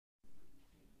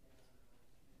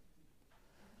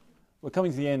We're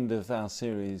coming to the end of our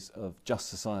series of Just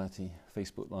Society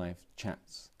Facebook Live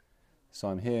chats. So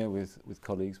I'm here with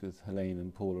colleagues, with Helene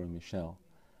and Paula and Michelle,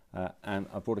 and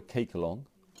I brought a cake along,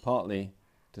 partly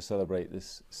to celebrate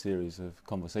this series of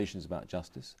conversations about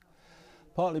justice,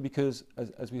 partly because,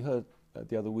 as we heard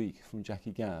the other week from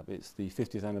Jackie Gabb, it's the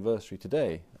 50th anniversary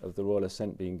today of the royal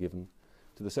assent being given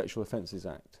to the Sexual Offences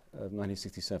Act of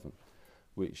 1967,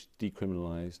 which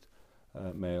decriminalised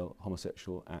male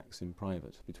homosexual acts in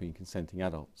private between consenting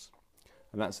adults.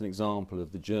 And that's an example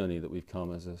of the journey that we've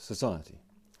come as a society.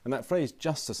 And that phrase,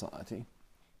 just society,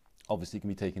 obviously can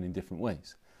be taken in different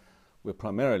ways. We're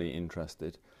primarily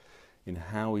interested in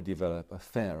how we develop a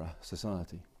fairer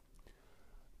society.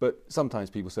 But sometimes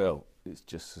people say, oh, it's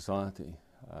just society.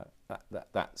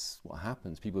 That's what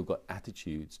happens. People have got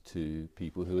attitudes to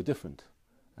people who are different,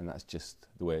 and that's just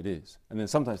the way it is. And then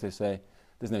sometimes they say,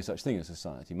 there's no such thing as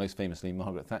society. Most famously,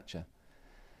 Margaret Thatcher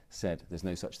said there's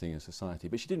no such thing as society.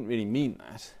 But she didn't really mean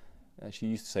that. She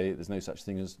used to say there's no such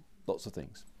thing as lots of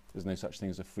things. There's no such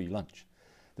thing as a free lunch.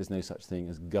 There's no such thing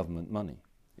as government money.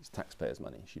 It's taxpayers'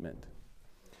 money, she meant.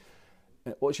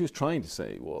 What she was trying to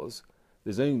say was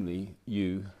there's only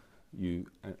you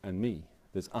and me.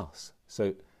 There's us.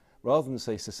 So rather than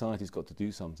say society's got to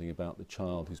do something about the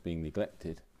child who's being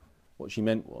neglected, what she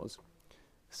meant was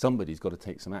somebody's got to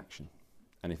take some action.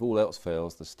 And if all else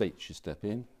fails, the state should step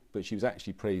in. But she was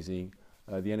actually praising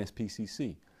the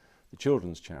NSPCC, the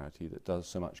children's charity that does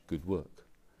so much good work.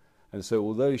 And so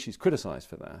although she's criticised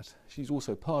for that, she's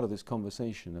also part of this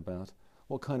conversation about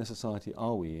what kind of society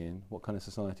are we in, what kind of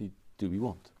society do we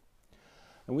want.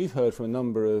 And we've heard from a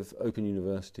number of Open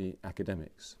University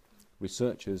academics,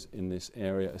 researchers in this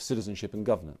area of citizenship and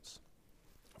governance.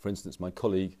 For instance, my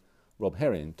colleague Rob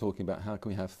Herrin talking about how can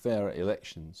we have fairer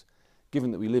elections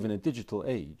given that we live in a digital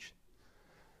age.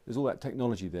 There's all that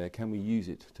technology there. Can we use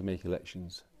it to make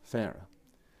elections fairer?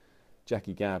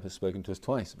 Jackie Gabb has spoken to us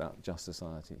twice about just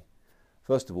society.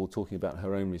 First of all, talking about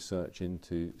her own research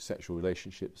into sexual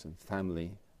relationships and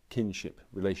family, kinship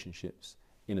relationships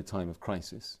in a time of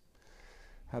crisis.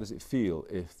 How does it feel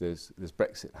if there's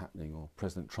Brexit happening or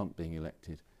President Trump being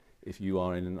elected, if you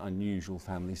are in an unusual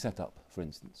family setup, for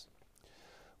instance?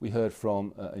 We heard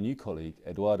from a new colleague,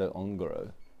 Eduardo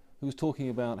Ongaro, who was talking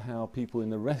about how people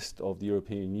in the rest of the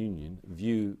European Union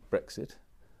view Brexit,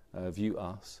 view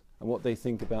us, and what they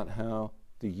think about how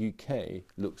the UK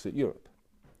looks at Europe.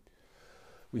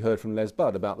 We heard from Les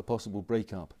Budd about the possible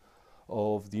breakup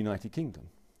of the United Kingdom.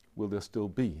 Will there still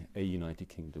be a United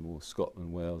Kingdom, or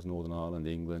Scotland, Wales, Northern Ireland,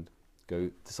 England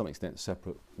go to some extent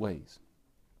separate ways?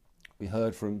 We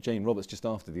heard from Jane Roberts just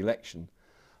after the election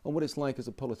on what it's like as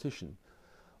a politician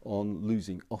on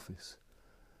losing office.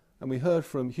 And we heard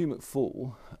from Hugh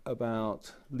McFall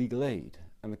about legal aid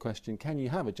and the question, can you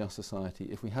have a just society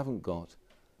if we haven't got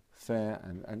fair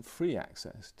and free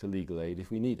access to legal aid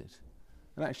if we need it?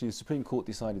 And actually the Supreme Court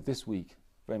decided this week,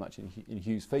 very much in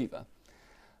Hugh's favour,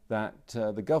 that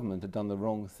the government had done the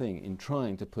wrong thing in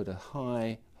trying to put a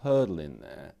high hurdle in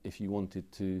there if you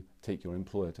wanted to take your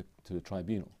employer to a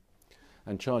tribunal,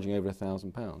 and charging over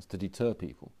 £1,000 to deter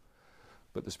people.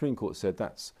 But the Supreme Court said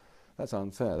that's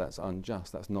unfair, that's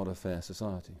unjust, that's not a fair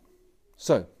society.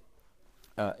 So,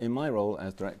 in my role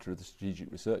as Director of the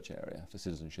Strategic Research Area for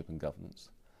Citizenship and Governance,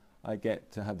 I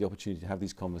get to have the opportunity to have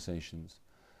these conversations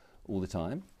all the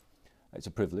time. It's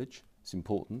a privilege, it's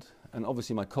important, and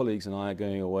obviously my colleagues and I are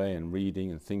going away and reading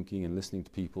and thinking and listening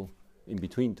to people in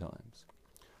between times.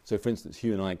 So for instance,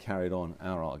 Hugh and I carried on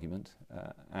our argument,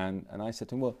 and I said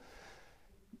to him, well,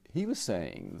 he was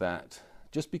saying that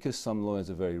just because some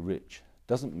lawyers are very rich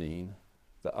doesn't mean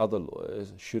that other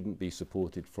lawyers shouldn't be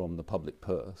supported from the public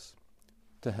purse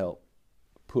to help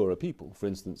poorer people, for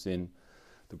instance in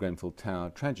the Grenfell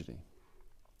Tower tragedy.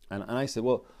 And I said,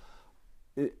 well,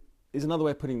 is another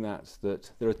way of putting that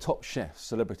there are top chefs,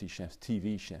 celebrity chefs,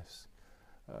 TV chefs,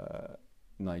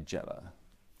 Nigella,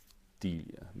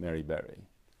 Delia, Mary Berry,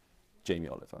 Jamie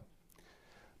Oliver.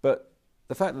 But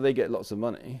the fact that they get lots of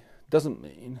money doesn't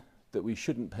mean that we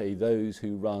shouldn't pay those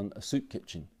who run a soup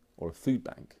kitchen or a food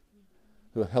bank,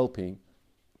 who are helping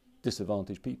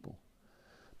disadvantaged people.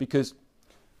 Because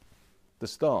the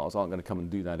stars aren't going to come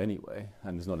and do that anyway,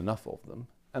 and there's not enough of them,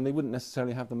 and they wouldn't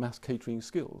necessarily have the mass catering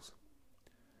skills.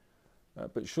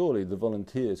 But surely the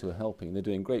volunteers who are helping, they're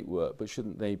doing great work, but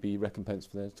shouldn't they be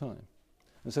recompensed for their time?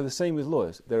 And so the same with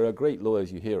lawyers. There are great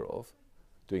lawyers you hear of,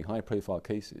 doing high-profile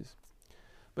cases,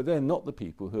 but they're not the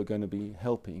people who are going to be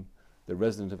helping the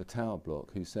resident of a tower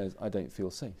block who says, I don't feel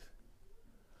safe.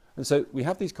 And so we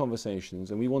have these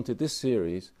conversations, and we wanted this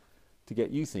series to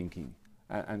get you thinking,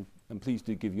 and please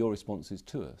do give your responses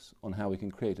to us on how we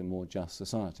can create a more just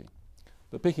society.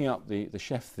 But picking up the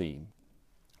chef theme,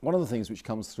 one of the things which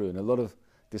comes through in a lot of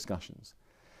discussions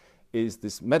is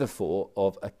this metaphor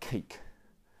of a cake.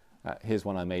 Here's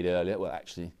one I made earlier. Well,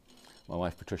 actually, my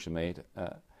wife Patricia made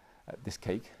this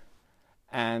cake.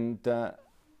 And the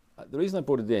reason I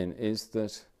brought it in is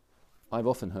that I've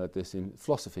often heard this in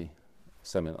philosophy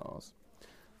seminars,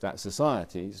 that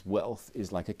society's wealth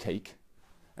is like a cake,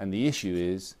 and the issue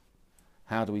is,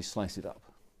 how do we slice it up?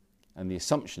 And the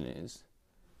assumption is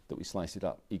that we slice it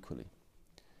up equally.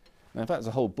 Now, in fact, there's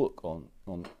a whole book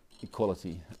on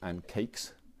equality and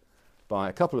cakes by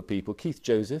a couple of people, Keith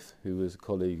Joseph, who was a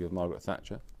colleague of Margaret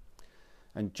Thatcher,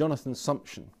 and Jonathan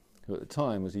Sumption, who at the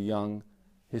time was a young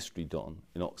history don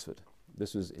in Oxford.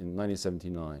 This was in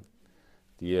 1979,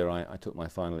 the year I took my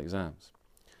final exams.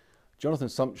 Jonathan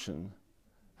Sumption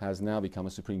has now become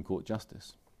a Supreme Court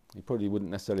Justice. He probably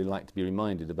wouldn't necessarily like to be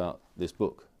reminded about this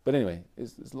book. But anyway,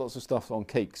 there's lots of stuff on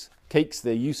cakes. Cakes,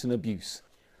 their use and abuse.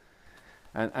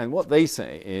 And what they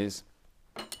say is,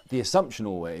 the assumption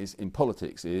always in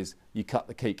politics is you cut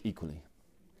the cake equally.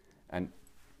 And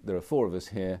there are 4 of us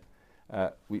here.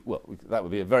 That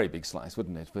would be a very big slice,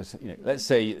 wouldn't it? But let's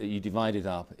say that you divide it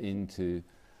up into,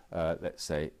 let's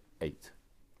say, 8.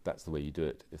 That's the way you do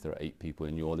it if there are 8 people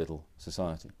in your little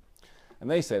society. And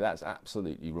they say that's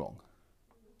absolutely wrong.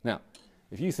 Now,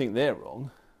 if you think they're wrong,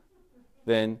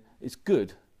 then it's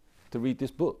good to read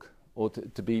this book, or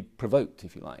to be provoked,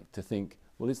 if you like, to think,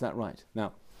 well, is that right?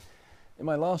 Now, in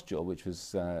my last job, which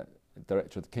was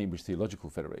director of the Cambridge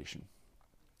Theological Federation,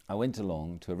 I went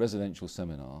along to a residential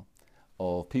seminar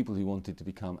of people who wanted to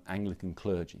become Anglican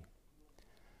clergy.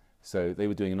 So they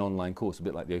were doing an online course, a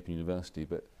bit like the Open University,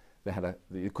 but they had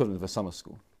the equivalent of a summer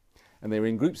school. And they were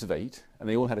in groups of 8, and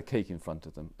they all had a cake in front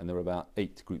of them, and there were about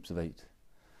 8 groups of 8.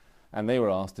 And they were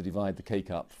asked to divide the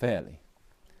cake up fairly,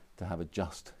 to have a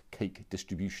just cake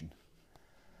distribution.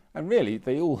 And really,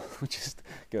 they all were just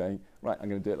going, right, I'm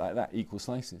going to do it like that, equal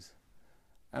slices.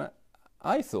 And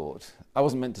I thought, I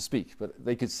wasn't meant to speak, but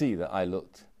they could see that I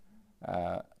looked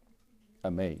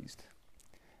amazed.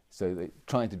 So they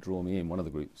tried to draw me in, one of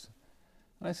the groups.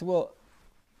 And I said, well,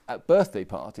 at birthday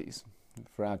parties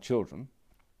for our children,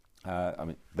 I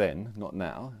mean, then, not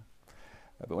now,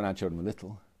 but when our children were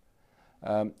little,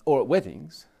 or at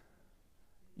weddings,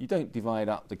 you don't divide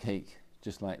up the cake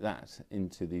just like that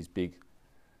into these big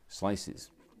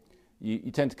slices.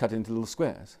 You tend to cut it into little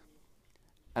squares.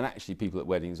 And actually, people at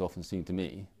weddings often seem to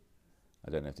me,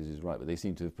 I don't know if this is right, but they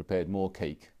seem to have prepared more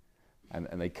cake, and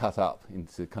they cut up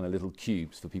into kind of little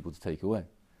cubes for people to take away.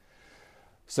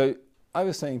 So I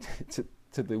was saying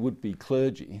to the would-be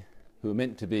clergy, who are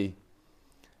meant to be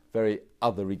very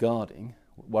other-regarding,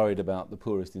 worried about the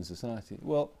poorest in society,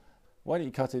 well, why don't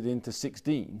you cut it into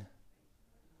 16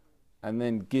 and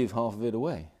then give half of it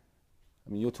away? I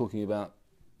mean, you're talking about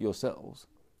yourselves.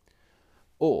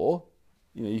 Or,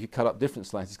 you could cut up different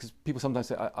slices, because people sometimes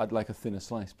say, I'd like a thinner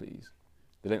slice, please.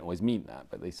 They don't always mean that,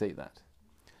 but they say that.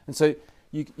 And so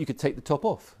you could take the top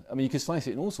off. I mean, you could slice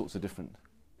it in all sorts of different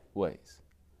ways.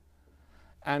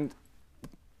 And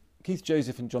Keith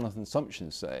Joseph and Jonathan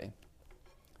Sumption say,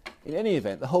 in any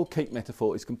event, the whole cake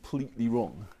metaphor is completely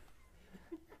wrong.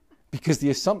 Because the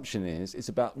assumption is it's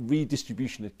about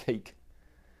redistribution of cake,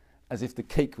 as if the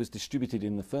cake was distributed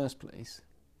in the first place.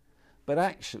 But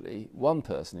actually, one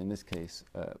person, in this case,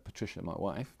 Patricia, my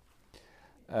wife,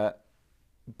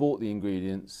 bought the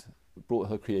ingredients, brought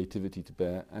her creativity to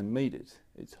bear, and made it.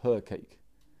 It's her cake.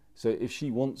 So if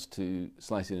she wants to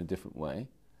slice it in a different way,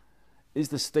 is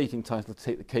the state entitled to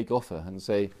take the cake off her and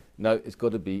say, no, it's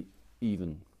got to be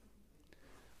even?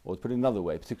 Or to put it another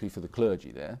way, particularly for the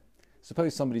clergy there,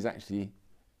 suppose somebody's actually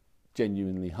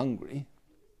genuinely hungry,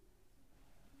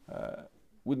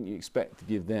 wouldn't you expect to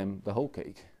give them the whole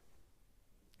cake?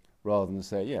 Rather than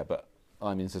say, yeah, but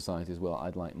I'm in society as well,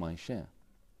 I'd like my share.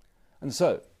 And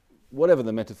so, whatever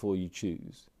the metaphor you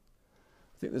choose,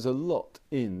 I think there's a lot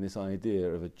in this idea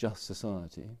of a just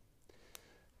society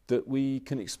that we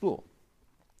can explore.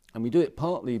 And we do it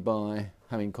partly by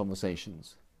having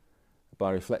conversations,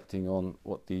 by reflecting on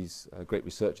what these great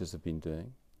researchers have been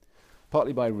doing,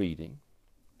 partly by reading.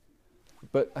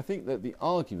 But I think that the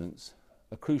arguments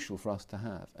are crucial for us to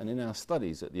have. And in our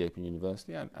studies at the Open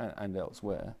University and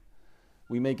elsewhere,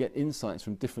 we may get insights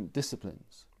from different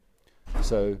disciplines.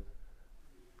 So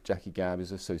Jackie Gabb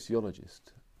is a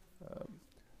sociologist,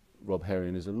 Rob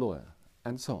Herrion is a lawyer,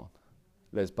 and so on.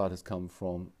 Les Budd has come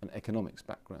from an economics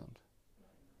background.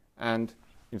 And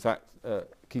in fact,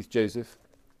 Keith Joseph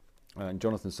and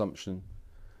Jonathan Sumption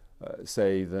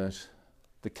say that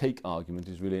the cake argument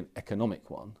is really an economic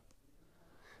one,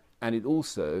 and it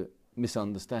also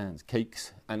misunderstands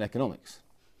cakes and economics.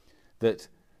 That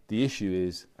the issue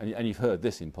is, and you've heard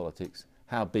this in politics,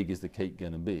 how big is the cake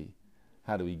going to be?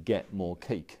 How do we get more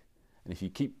cake? And if you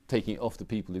keep taking it off the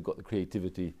people who've got the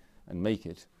creativity and make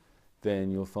it, then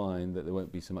you'll find that there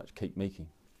won't be so much cake making.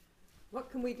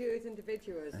 What can we do as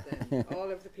individuals then?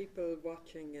 All of the people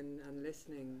watching and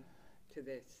listening to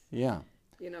this. Yeah.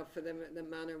 You know, for the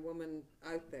man or woman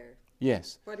out there.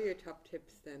 Yes. What are your top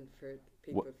tips then for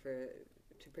people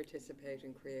to participate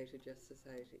and create a just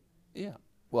society? Yeah.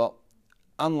 Well,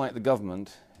 unlike the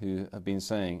government, who have been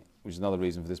saying, which is another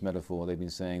reason for this metaphor, they've been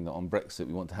saying that on Brexit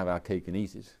we want to have our cake and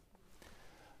eat it.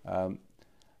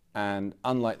 And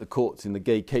unlike the courts in the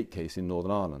gay cake case in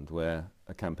Northern Ireland, where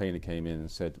a campaigner came in and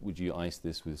said, would you ice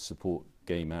this with support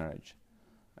gay marriage?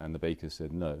 And the bakers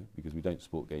said no, because we don't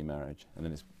support gay marriage. And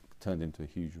then it's turned into a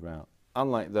huge row.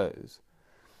 Unlike those,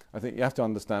 I think you have to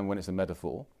understand when it's a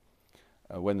metaphor,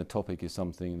 when the topic is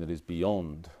something that is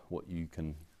beyond what you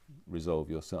can resolve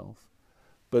yourself.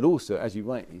 But also, as you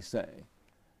rightly say,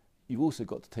 you've also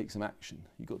got to take some action.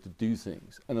 You've got to do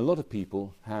things. And a lot of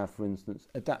people have, for instance,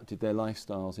 adapted their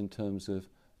lifestyles in terms of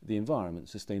the environment,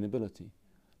 sustainability.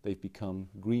 They've become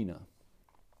greener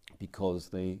because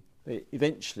they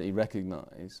eventually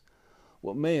recognise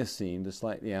what may have seemed a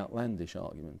slightly outlandish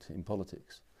argument in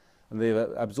politics. And they've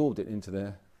absorbed it into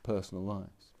their personal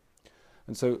lives.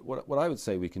 And so what I would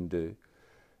say we can do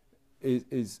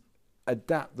is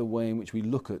adapt the way in which we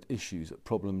look at issues, at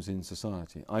problems in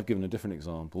society. I've given a different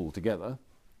example altogether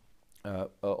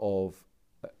of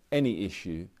any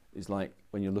issue is like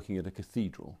when you're looking at a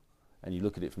cathedral and you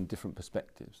look at it from different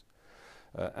perspectives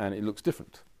and it looks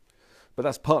different. But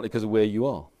that's partly because of where you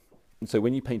are. And so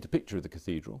when you paint a picture of the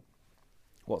cathedral,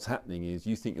 what's happening is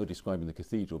you think you're describing the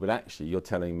cathedral, but actually you're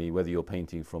telling me whether you're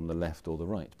painting from the left or the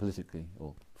right, politically,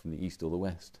 or from the east or the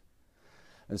west.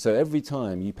 And so every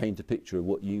time you paint a picture of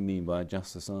what you mean by a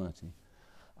just society,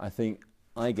 I think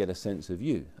I get a sense of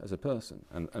you as a person,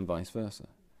 and vice versa.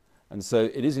 And so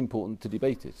it is important to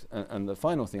debate it. And the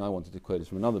final thing I wanted to quote is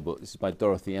from another book. This is by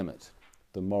Dorothy Emmett,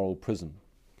 The Moral Prism.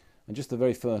 And just the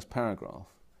very first paragraph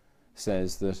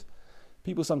says that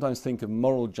people sometimes think of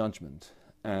moral judgment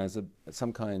as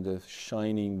some kind of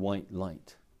shining white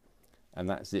light. And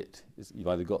that's it. You've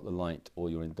either got the light or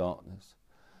you're in darkness.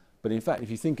 But in fact, if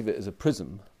you think of it as a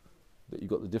prism, that you've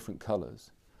got the different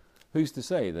colours, who's to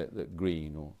say that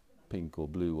green or pink or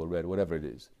blue or red or whatever it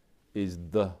is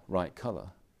the right colour?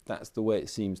 That's the way it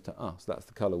seems to us. That's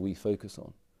the colour we focus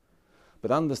on.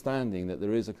 But understanding that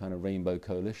there is a kind of rainbow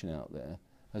coalition out there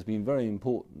has been very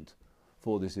important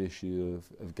for this issue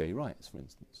of gay rights, for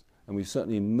instance. And we've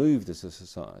certainly moved as a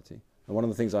society. And one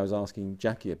of the things I was asking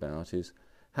Jackie about is,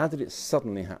 how did it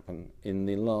suddenly happen in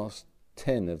the last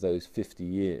 10 of those 50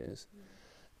 years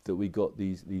that we got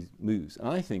these moves? And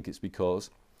I think it's because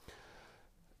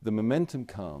the momentum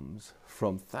comes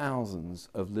from thousands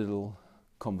of little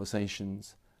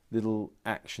conversations, little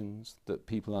actions that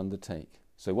people undertake.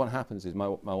 So what happens is my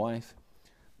wife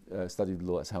studied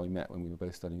law. That's how we met, when we were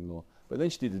both studying law. But then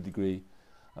she did a degree,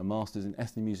 a master's in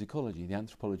ethnomusicology, the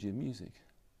anthropology of music.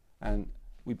 And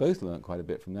we both learned quite a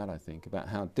bit from that, I think, about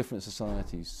how different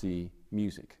societies see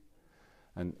music.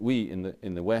 And we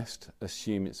in the West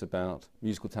assume it's about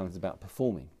musical talent, is about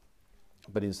performing.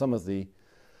 But in some of the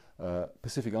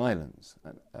Pacific Islands,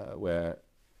 where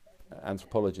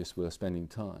anthropologists were spending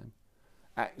time,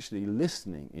 actually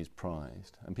listening is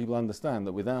prized. And people understand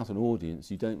that without an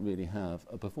audience, you don't really have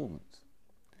a performance.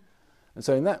 And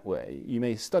so in that way, you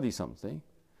may study something,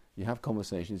 you have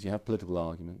conversations, you have political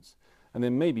arguments, and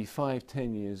then maybe 5,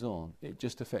 10 years on, it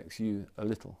just affects you a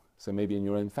little. So maybe in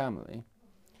your own family,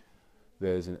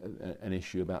 there's an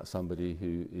issue about somebody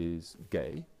who is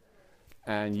gay,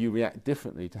 and you react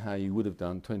differently to how you would have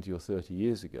done 20 or 30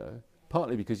 years ago,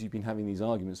 partly because you've been having these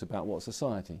arguments about what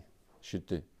society should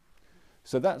do.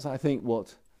 So that's, I think,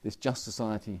 what this Just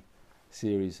Society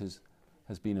series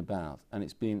has been about. And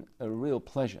it's been a real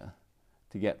pleasure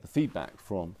to get the feedback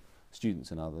from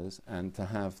students and others, and to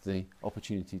have the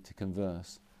opportunity to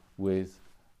converse with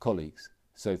colleagues.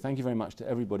 So thank you very much to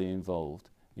everybody involved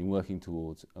in working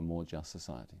towards a more just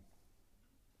society.